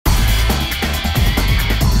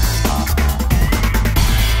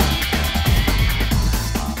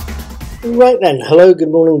Right then, hello, good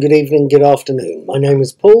morning, good evening, good afternoon. My name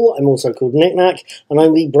is Paul, I'm also called Knickknack, and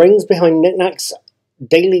I'm the brains behind Knickknack's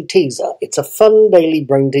Daily Teaser. It's a fun daily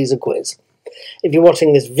brain teaser quiz. If you're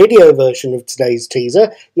watching this video version of today's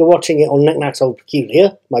teaser, you're watching it on Knickknack's Old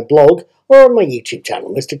Peculiar, my blog, or on my YouTube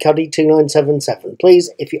channel, Mr. Cuddy2977.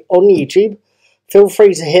 Please, if you're on YouTube, feel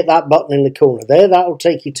free to hit that button in the corner there. That'll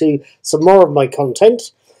take you to some more of my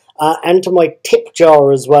content. And to my tip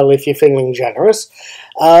jar as well if you're feeling generous.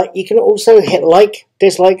 You can also hit like,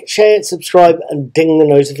 dislike, share, subscribe and ding the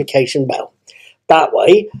notification bell. That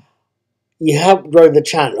way you help grow the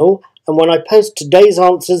channel, and when I post today's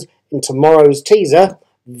answers in tomorrow's teaser,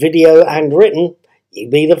 video and written,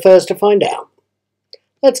 you'll be the first to find out.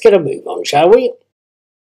 Let's get a move on, shall we?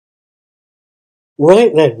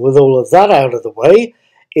 Right then, with all of that out of the way,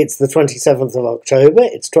 it's the 27th of October,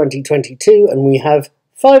 it's 2022, and we have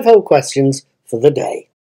 5 whole questions for the day.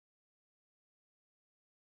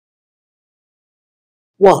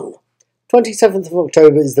 1. 27th of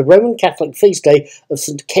October is the Roman Catholic feast day of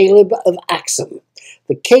St. Caleb of Axum.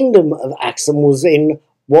 The kingdom of Axum was in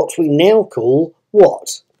what we now call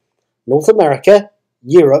what? North America,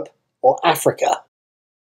 Europe, or Africa?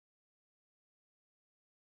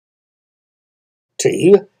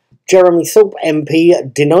 2. Jeremy Thorpe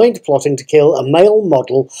MP denied plotting to kill a male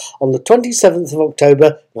model on the 27th of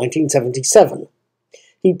October 1977.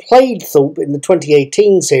 He played Thorpe in the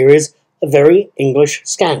 2018 series A Very English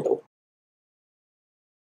Scandal.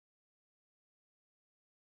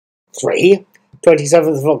 3.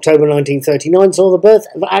 27th of October 1939 saw the birth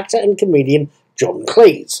of actor and comedian John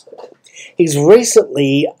Cleese. He's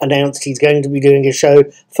recently announced he's going to be doing a show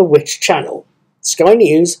for which channel? Sky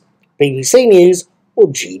News, BBC News, or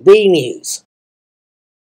GB News?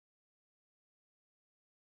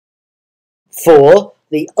 4.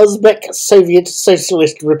 The Uzbek Soviet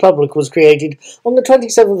Socialist Republic was created on the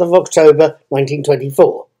 27th of October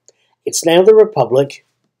 1924. It's now the Republic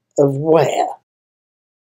of where?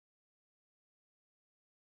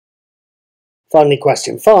 Finally,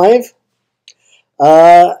 question 5.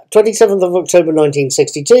 27th of October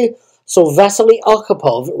 1962 saw Vasily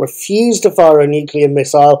Arkhipov refuse to fire a nuclear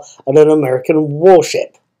missile at an American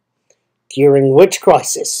warship. During which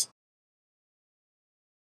crisis?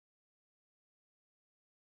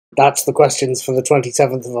 That's the questions for the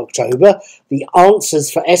 27th of October. The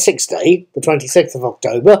answers for Essex Day, the 26th of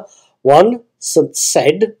October. 1. St.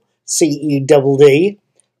 Ced, C-E-D-D.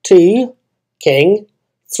 2. King.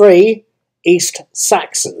 3. East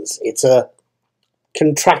Saxons. It's a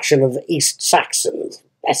contraction of East Saxons,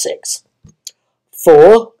 Essex.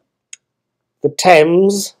 4. The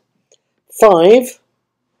Thames. 5.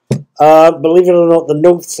 Believe it or not, the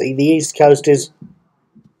North Sea, the East Coast is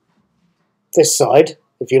this side,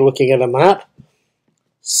 if you're looking at a map.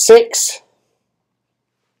 6.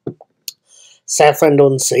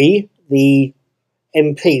 Southend-on-Sea, the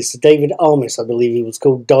MP, Sir David Armis, I believe he was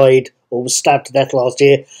called, died or was stabbed to death last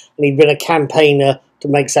year, and he'd been a campaigner to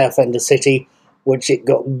make Southend a city, which it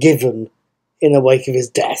got given in the wake of his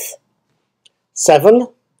death. 7.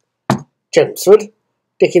 Chelmsford.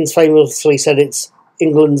 Dickens famously said it's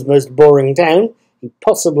England's most boring town. He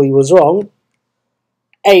possibly was wrong.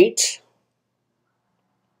 8.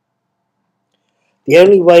 The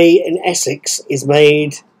only way in Essex is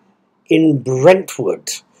made in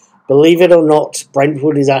Brentwood. Believe it or not,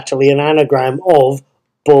 Brentwood is actually an anagram of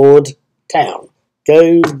Board Town.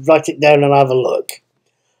 Go write it down and have a look.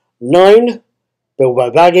 9.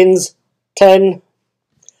 Bilbo Baggins. 10.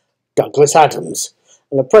 Douglas Adams.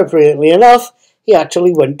 And appropriately enough, he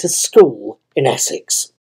actually went to school in Essex.